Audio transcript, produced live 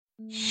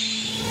I'd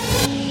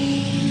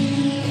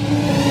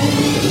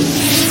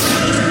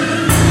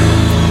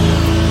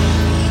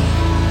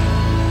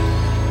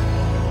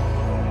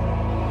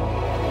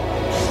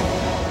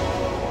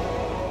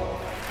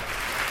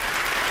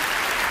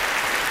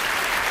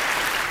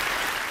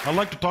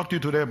like to talk to you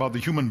today about the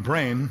human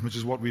brain, which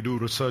is what we do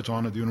research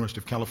on at the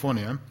University of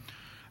California.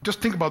 Just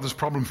think about this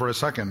problem for a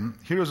second.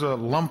 Here's a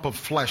lump of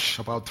flesh,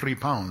 about 3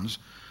 pounds,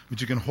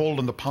 which you can hold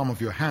in the palm of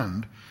your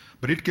hand,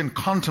 but it can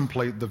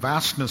contemplate the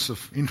vastness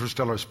of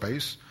interstellar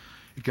space.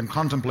 It can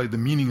contemplate the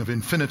meaning of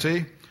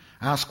infinity,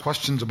 ask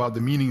questions about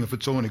the meaning of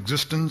its own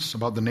existence,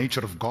 about the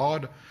nature of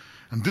God.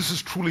 And this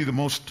is truly the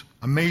most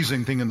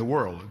amazing thing in the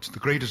world. It's the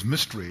greatest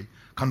mystery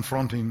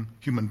confronting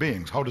human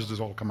beings. How does this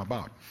all come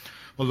about?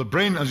 Well, the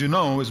brain, as you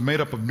know, is made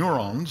up of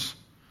neurons.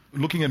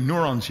 Looking at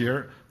neurons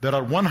here, there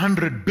are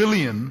 100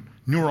 billion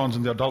neurons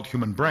in the adult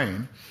human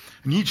brain,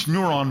 and each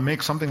neuron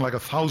makes something like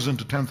 1,000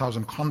 to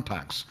 10,000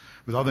 contacts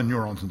with other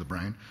neurons in the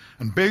brain.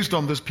 And based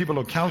on this, people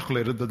have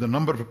calculated that the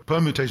number of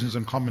permutations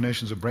and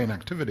combinations of brain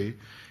activity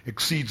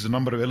exceeds the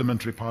number of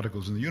elementary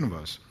particles in the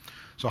universe.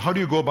 So how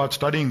do you go about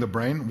studying the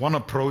brain? One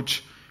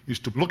approach is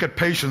to look at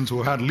patients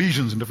who had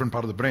lesions in different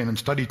parts of the brain and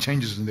study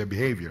changes in their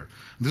behavior.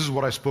 And this is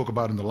what I spoke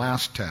about in the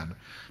last TED.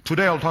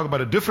 Today I'll talk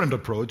about a different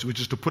approach, which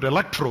is to put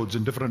electrodes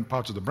in different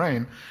parts of the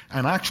brain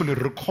and actually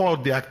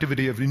record the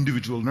activity of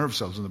individual nerve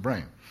cells in the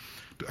brain,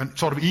 and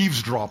sort of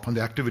eavesdrop on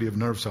the activity of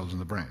nerve cells in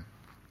the brain.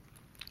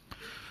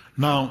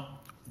 Now,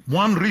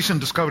 one recent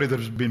discovery that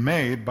has been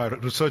made by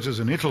researchers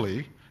in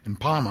Italy, in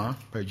Parma,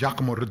 by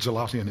Giacomo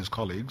Rizzolatti and his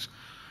colleagues,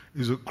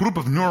 is a group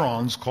of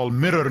neurons called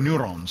mirror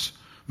neurons,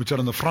 which are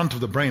in the front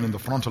of the brain, in the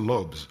frontal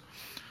lobes.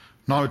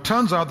 Now, it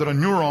turns out there are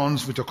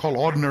neurons which are called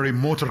ordinary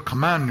motor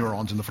command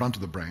neurons in the front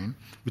of the brain,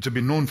 which have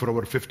been known for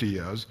over 50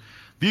 years.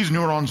 These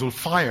neurons will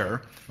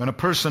fire when a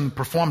person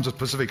performs a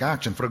specific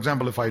action. For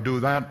example, if I do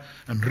that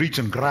and reach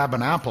and grab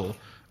an apple,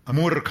 a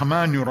motor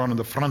command neuron in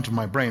the front of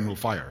my brain will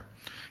fire.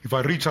 If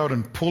I reach out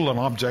and pull an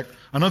object,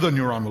 another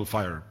neuron will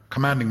fire,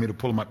 commanding me to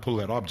pull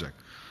that object.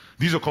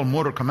 These are called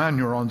motor command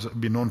neurons that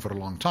have been known for a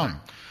long time.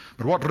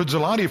 But what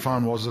Rizzolatti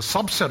found was a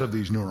subset of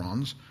these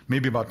neurons,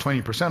 maybe about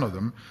 20% of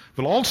them,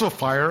 will also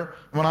fire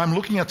when I'm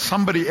looking at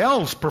somebody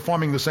else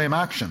performing the same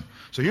action.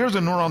 So here's a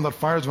neuron that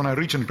fires when I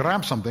reach and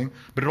grab something,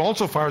 but it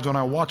also fires when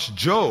I watch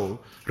Joe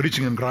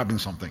reaching and grabbing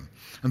something.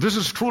 And this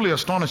is truly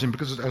astonishing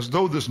because it's as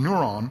though this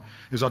neuron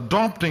is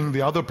adopting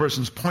the other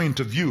person's point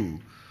of view.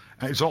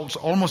 And it's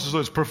almost as though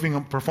it's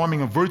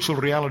performing a virtual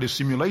reality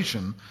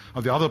simulation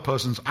of the other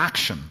person's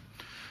action.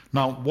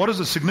 Now, what is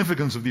the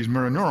significance of these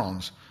mirror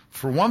neurons?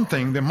 For one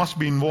thing, they must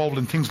be involved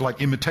in things like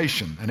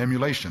imitation and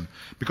emulation,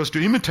 because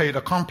to imitate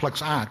a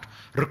complex act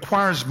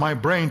requires my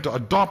brain to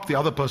adopt the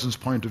other person's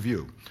point of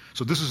view.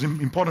 So this is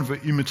important for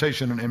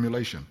imitation and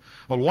emulation.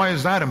 Well, why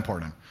is that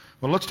important?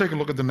 Well, let's take a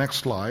look at the next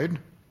slide.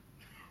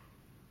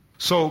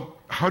 So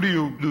how do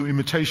you do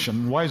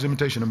imitation? Why is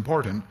imitation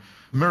important?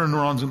 Mirror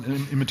neurons and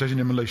imitation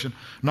and emulation.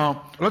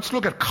 Now, let's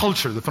look at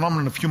culture, the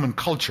phenomenon of human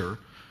culture.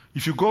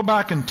 If you go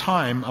back in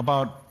time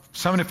about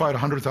 75 to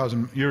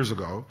 100,000 years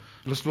ago,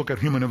 let's look at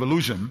human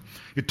evolution.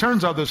 It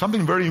turns out that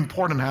something very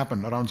important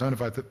happened around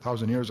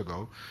 75,000 years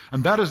ago,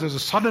 and that is there's a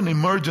sudden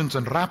emergence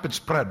and rapid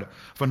spread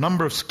of a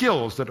number of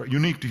skills that are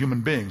unique to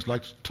human beings,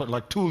 like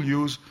tool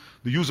use,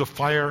 the use of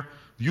fire,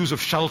 the use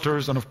of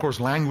shelters, and of course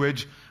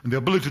language, and the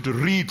ability to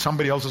read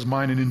somebody else's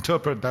mind and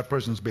interpret that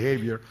person's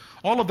behavior.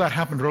 All of that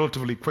happened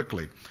relatively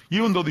quickly.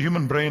 Even though the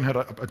human brain had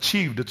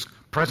achieved its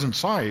present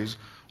size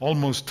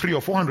almost 300,000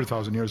 or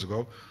 400,000 years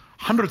ago,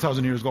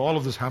 100,000 years ago, all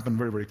of this happened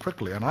very, very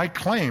quickly. And I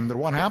claim that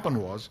what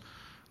happened was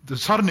the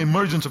sudden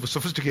emergence of a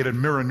sophisticated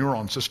mirror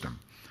neuron system,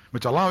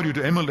 which allowed you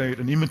to emulate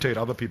and imitate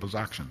other people's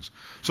actions.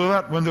 So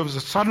that when there was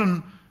a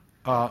sudden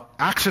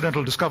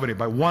accidental discovery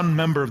by one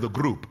member of the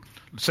group,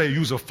 say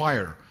use of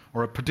fire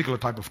or a particular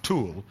type of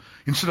tool,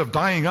 instead of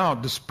dying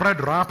out, this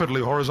spread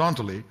rapidly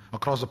horizontally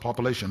across the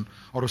population,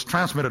 or was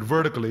transmitted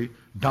vertically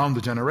down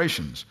the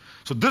generations.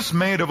 So this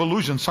made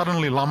evolution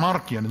suddenly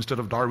Lamarckian instead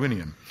of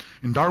Darwinian.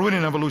 In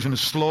Darwinian, evolution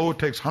is slow, it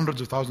takes hundreds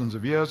of thousands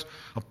of years.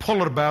 A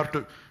polar bear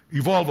to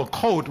evolve a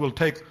coat will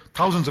take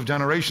thousands of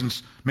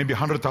generations, maybe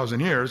 100,000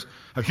 years.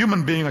 A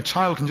human being, a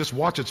child, can just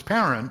watch its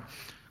parent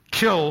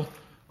kill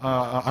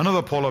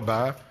another polar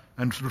bear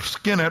and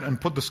skin it and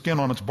put the skin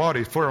on its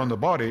body, fur on the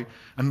body,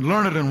 and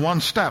learn it in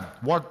one step.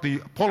 What the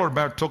polar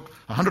bear took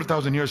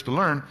 100,000 years to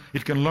learn,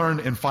 it can learn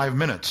in 5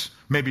 minutes,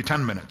 maybe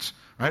 10 minutes,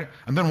 right?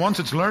 And then once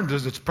it's learned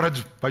this, it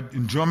spreads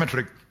in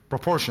geometric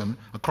proportion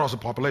across the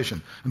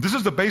population. And this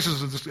is the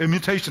basis of this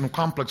imitation of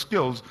complex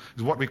skills,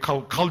 is what we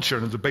call culture,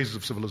 and is the basis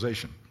of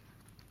civilization.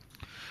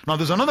 Now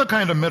there's another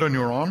kind of mirror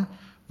neuron,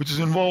 which is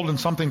involved in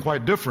something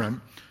quite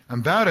different,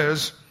 and that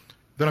is,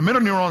 there are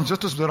mirror neurons,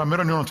 just as there are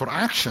mirror neurons for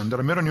action, there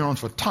are mirror neurons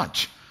for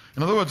touch.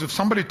 In other words, if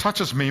somebody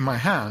touches me, my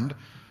hand,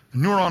 a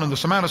neuron in the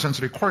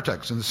somatosensory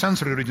cortex, in the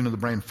sensory region of the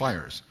brain,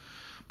 fires.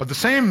 But the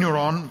same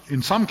neuron,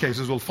 in some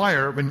cases, will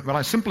fire when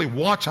I simply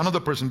watch another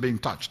person being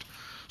touched.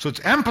 So it's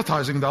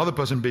empathizing the other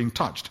person being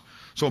touched.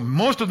 So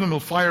most of them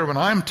will fire when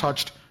I'm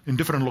touched in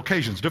different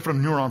locations,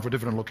 different neuron for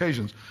different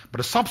locations,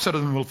 but a subset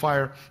of them will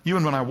fire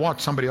even when I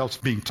watch somebody else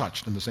being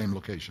touched in the same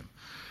location.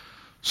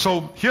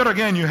 So here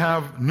again you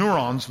have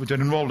neurons which are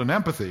involved in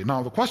empathy.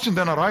 Now the question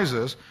then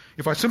arises,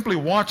 if I simply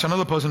watch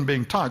another person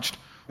being touched,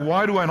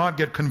 why do I not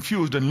get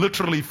confused and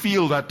literally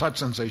feel that touch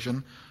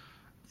sensation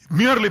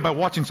merely by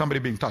watching somebody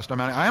being touched? I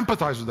mean, I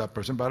empathize with that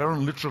person, but I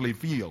don't literally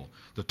feel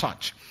the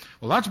touch.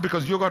 Well, that's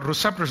because you've got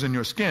receptors in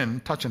your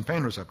skin, touch and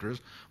pain receptors,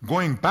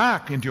 going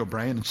back into your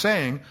brain and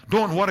saying,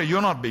 don't worry,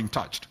 you're not being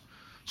touched.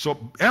 So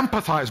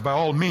empathize by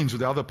all means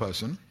with the other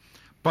person,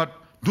 but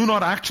do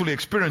not actually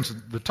experience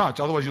the touch,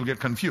 otherwise you'll get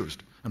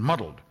confused and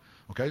muddled.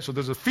 Okay, so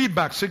there's a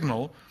feedback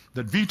signal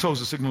that vetoes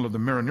the signal of the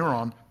mirror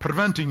neuron,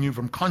 preventing you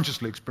from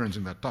consciously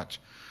experiencing that touch.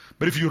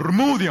 But if you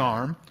remove the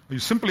arm, or you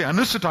simply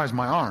anesthetize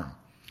my arm,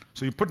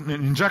 so you put an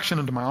injection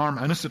into my arm,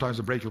 anesthetize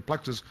the brachial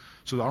plexus,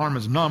 so the arm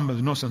is numb,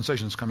 there's no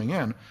sensations coming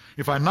in.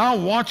 If I now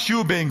watch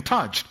you being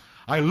touched,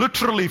 I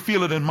literally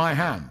feel it in my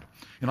hand.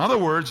 In other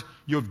words,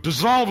 you've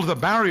dissolved the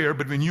barrier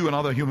between you and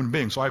other human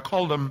beings. So I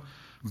call them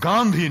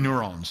Gandhi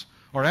neurons,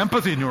 or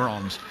empathy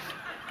neurons.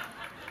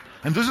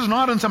 And this is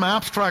not in some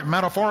abstract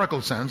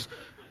metaphorical sense.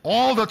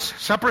 All that's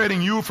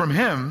separating you from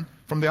him,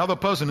 from the other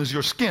person, is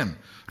your skin.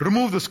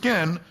 Remove the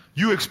skin,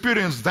 you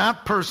experience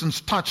that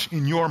person's touch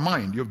in your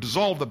mind. You have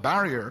dissolved the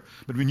barrier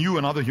between you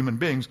and other human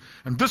beings.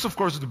 And this, of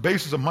course, is the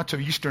basis of much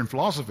of Eastern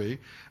philosophy,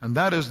 and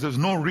that is there's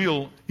no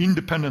real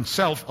independent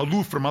self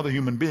aloof from other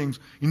human beings,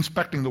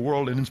 inspecting the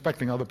world and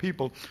inspecting other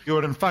people. You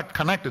are in fact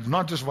connected,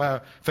 not just via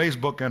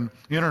Facebook and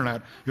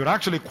internet. You're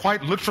actually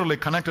quite literally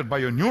connected by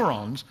your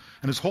neurons,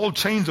 and there's whole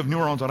chains of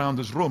neurons around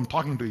this room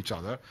talking to each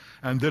other,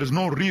 and there is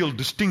no real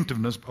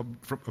distinctiveness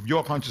of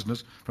your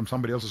consciousness from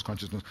somebody else's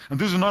consciousness. And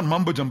this is not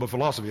mumbo-jumbo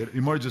philosophy. It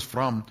emerges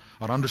from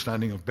our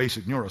understanding of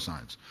basic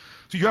neuroscience.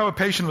 So you have a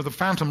patient with a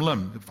phantom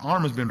limb. If the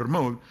arm has been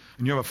removed,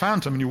 and you have a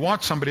phantom, and you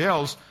watch somebody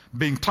else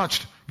being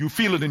touched, you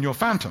feel it in your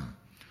phantom.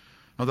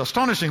 Now the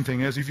astonishing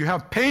thing is, if you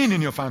have pain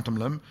in your phantom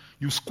limb,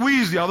 you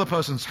squeeze the other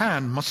person's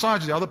hand,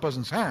 massage the other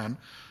person's hand,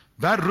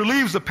 that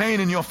relieves the pain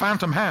in your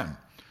phantom hand.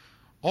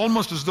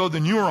 Almost as though the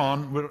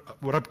neuron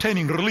were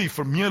obtaining relief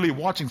from merely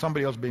watching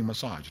somebody else being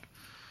massaged.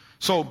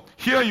 So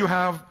here you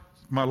have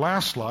my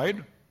last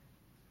slide.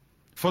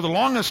 For the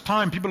longest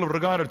time, people have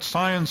regarded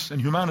science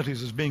and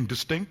humanities as being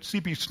distinct.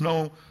 C.P.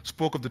 Snow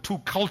spoke of the two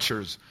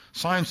cultures,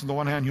 science on the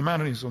one hand,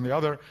 humanities on the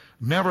other.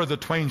 Never the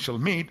twain shall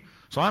meet.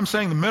 So I'm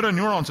saying the mirror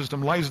neuron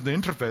system lies at the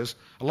interface,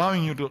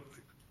 allowing you to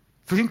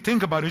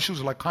think about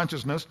issues like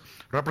consciousness,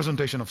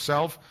 representation of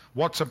self,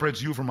 what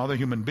separates you from other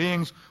human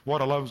beings, what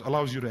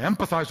allows you to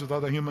empathize with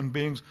other human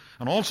beings,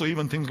 and also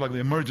even things like the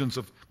emergence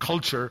of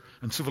culture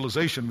and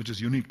civilization, which is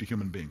unique to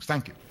human beings.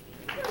 Thank you.